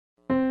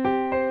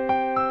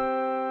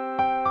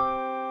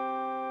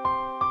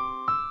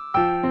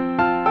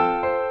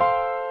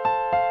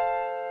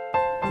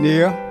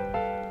Nia,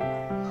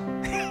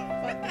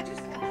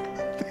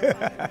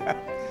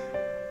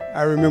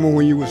 I remember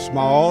when you were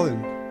small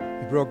and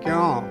you broke your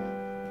arm,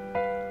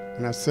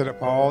 and I sat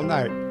up all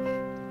night.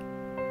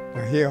 I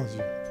held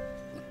you,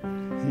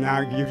 and now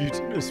I give you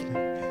to this one.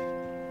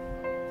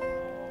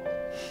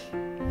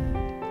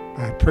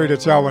 I pray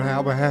that y'all will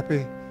have a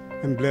happy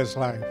and blessed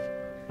life.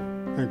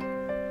 Thank you.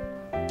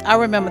 I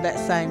remember that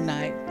same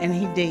night, and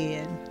he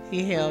did.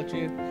 He held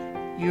you.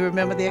 You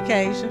remember the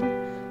occasion?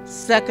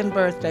 Second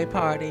birthday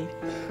party,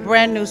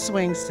 brand new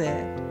swing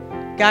set.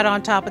 Got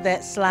on top of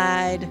that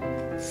slide,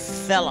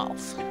 fell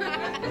off.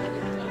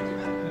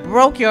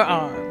 Broke your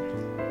arm.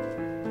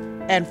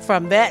 And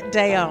from that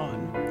day on,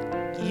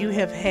 you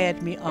have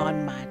had me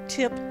on my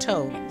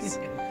tiptoes,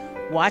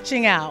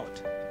 watching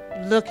out,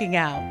 looking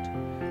out,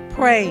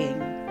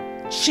 praying,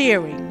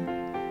 cheering,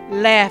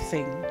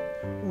 laughing,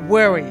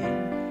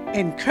 worrying,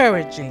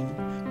 encouraging,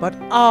 but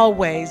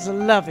always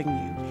loving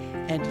you.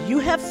 And you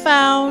have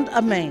found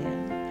a man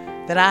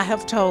that I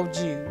have told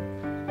you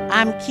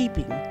I'm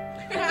keeping.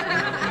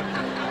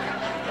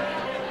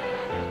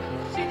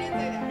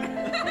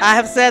 I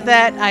have said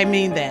that, I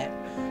mean that.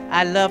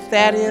 I love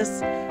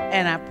Thaddeus,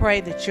 and I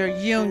pray that your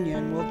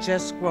union will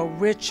just grow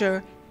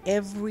richer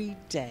every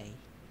day.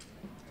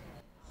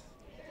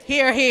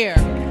 Hear, hear.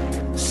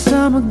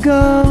 Summer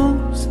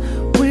goes,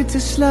 winter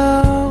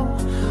slow,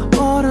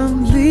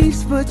 autumn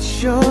leaves, but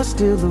you're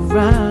still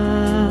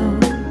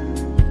around.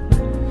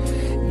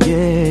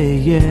 Yeah,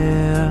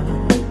 yeah.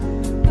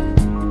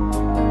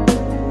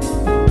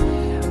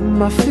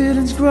 My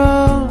feelings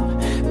grow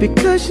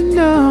because you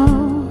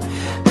know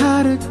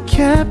how to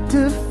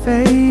captivate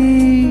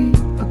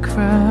a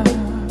crowd.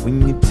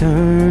 When you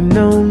turn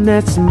on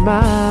that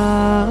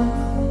smile,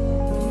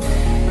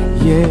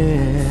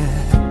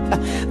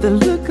 yeah, the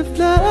look of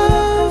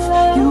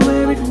love, you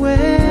wear it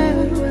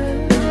well.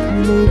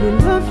 Maybe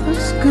love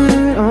looks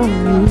good on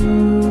you.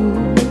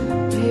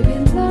 Baby,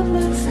 love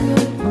looks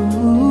good.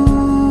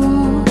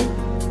 Ooh,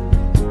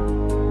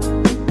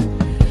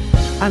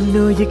 I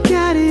know you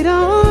got it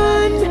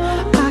on,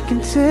 I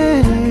can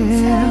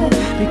tell,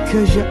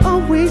 because you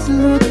always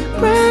look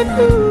brand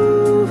new.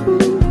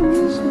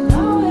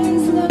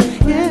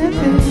 Yeah,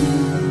 baby.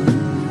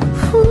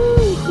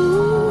 Ooh,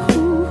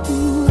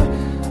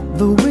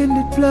 the wind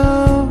it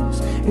blows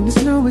and the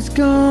snow is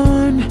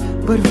gone,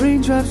 but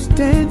raindrops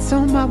dance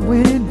on my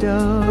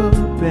window,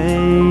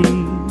 babe.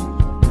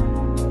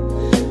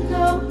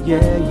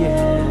 Yeah,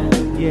 yeah,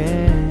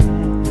 yeah.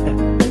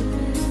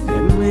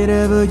 And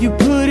whenever you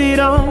put it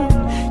on,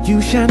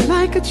 you shine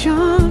like a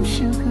charm,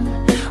 sugar.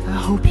 I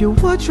hope your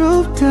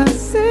wardrobe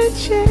doesn't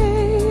change.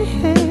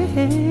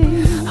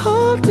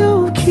 Oh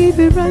no, keep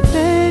it right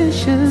there,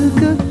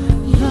 sugar.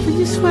 Loving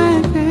your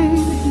swag,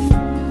 baby.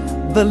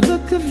 The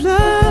look of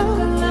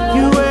love,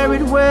 you wear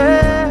it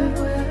well.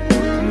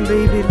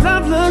 Baby,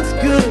 love looks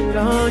good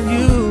on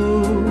you.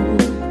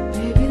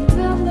 Baby,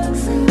 love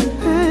looks good.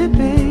 Hey,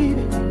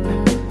 baby.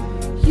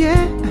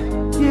 Yeah,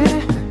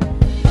 yeah.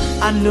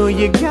 I know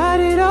you got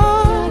it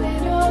all,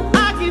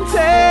 I can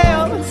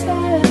tell,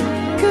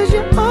 'cause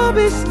you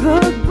always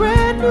look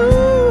brand new,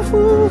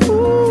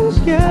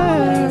 girl.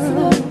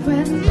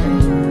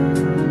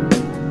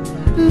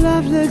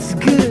 Love looks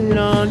good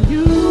on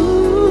you.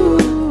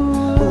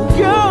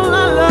 Girl,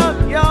 I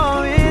love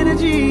your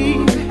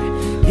energy.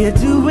 You're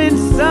doing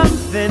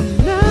something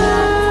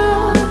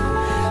now,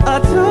 a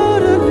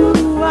total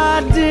new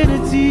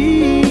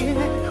identity.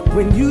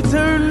 When you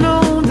turn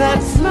on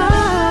that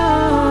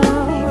smile,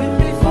 even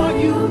before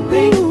you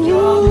think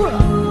you're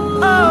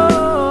gone.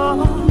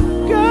 Oh,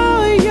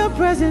 girl, your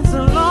presence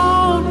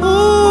alone,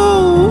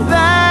 ooh,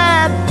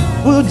 that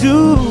will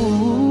do.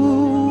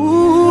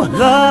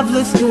 Love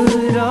looks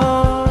good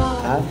on.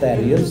 I,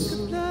 Thaddeus,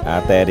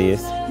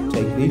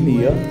 Take thee,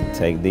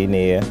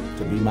 Nia,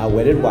 to be my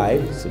wedded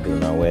wife,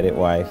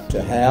 to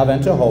have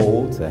and to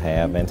hold,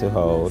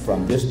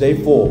 from this day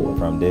forward,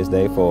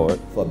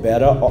 for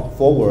better or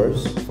for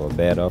worse, for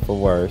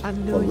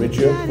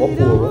richer, for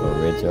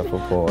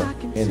poorer,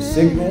 in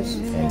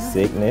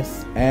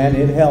sickness, and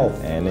in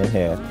health,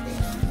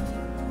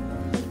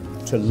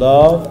 to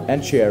love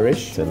and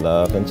cherish,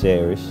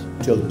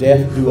 till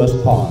death do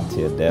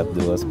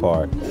us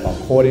part,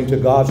 according to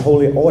God's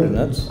holy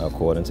ordinance,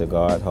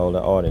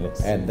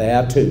 and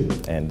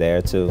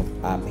thereto,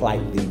 I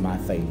plight thee my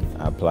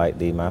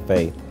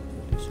faith.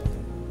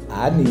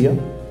 I, Nia,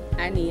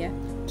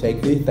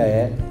 take thee,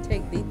 Thad,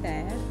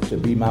 to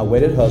be my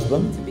wedded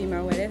husband,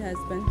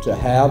 to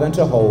have and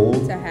to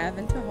hold,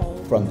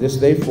 from this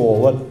day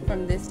forward,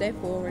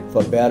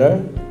 for better,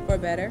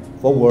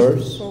 for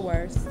worse,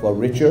 for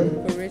richer,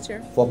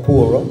 for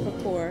poorer,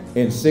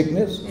 in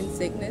sickness,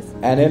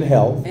 and in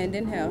health,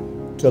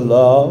 to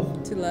love,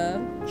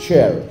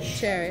 cherish,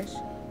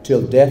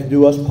 till death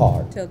do us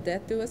part,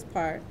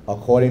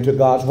 according to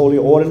God's holy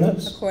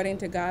ordinance,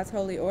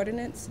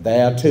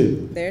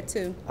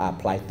 thereto, I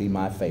plight thee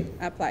my faith.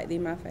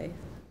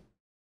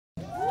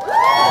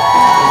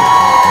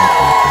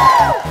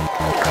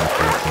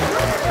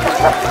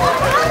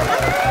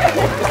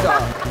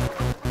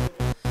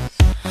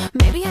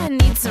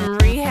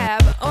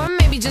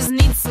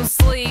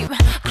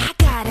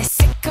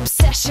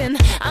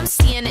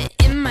 seeing it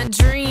in my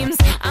dreams.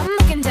 I'm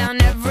looking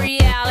down every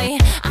alley,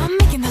 I'm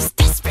making those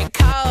desperate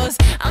calls.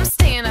 I'm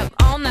staying up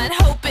all night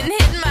hoping,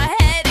 hitting my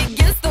head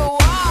against the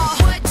wall.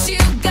 What you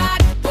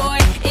got, boy,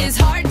 is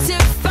hard to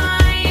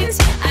find.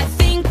 I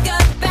think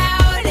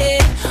about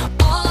it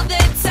all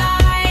the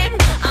time.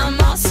 I'm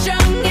all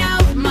strung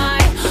out,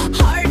 my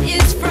heart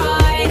is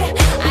fried.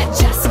 I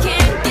just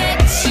can't get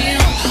you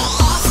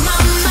off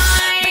my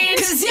mind.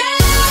 'Cause your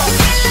love is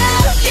my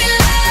drug. Your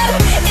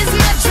love is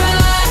my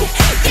drug.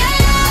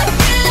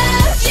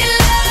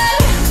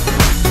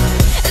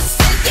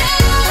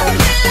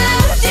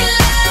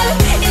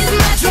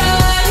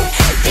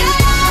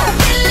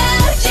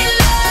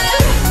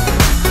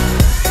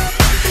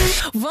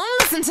 Won't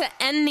listen to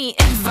any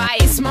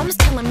advice. Mom's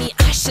telling me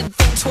I should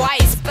think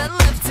twice, but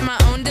left to my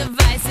own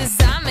devices,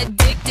 I'm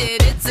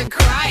addicted, it's a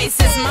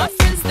crisis. My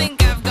friends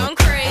think I've gone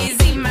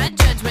crazy, my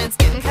judgment's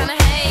getting kinda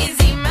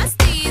hazy. My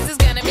steez is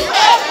gonna be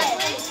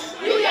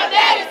you your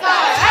daddy's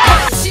side.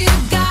 What you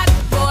got,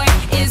 boy,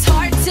 is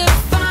hard to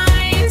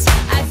find.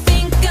 I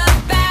think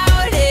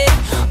about it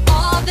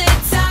all the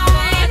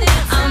time.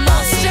 I'm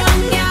all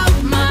strung out,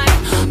 my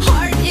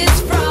heart is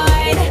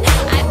fried.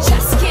 I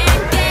just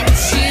can't get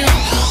you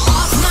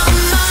off my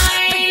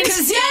mind.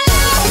 'Cause your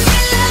love is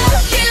my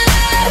drug. Your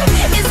love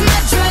is my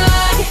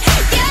drug.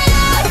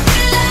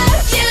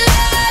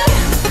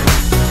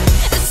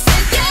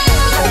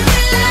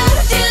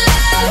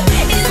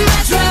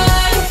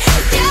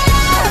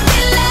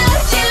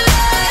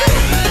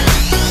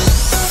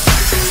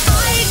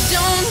 I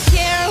don't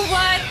care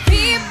what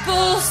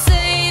people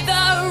say,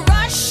 the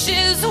rush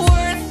is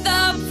worth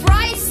the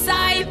price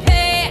I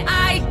pay.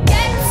 I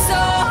get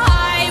so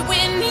high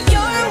when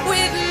you're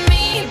with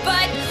me,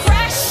 but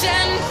crash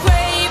and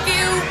crave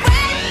you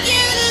when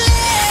you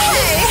leave.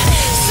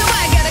 Hey, so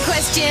I got a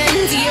question,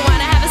 do you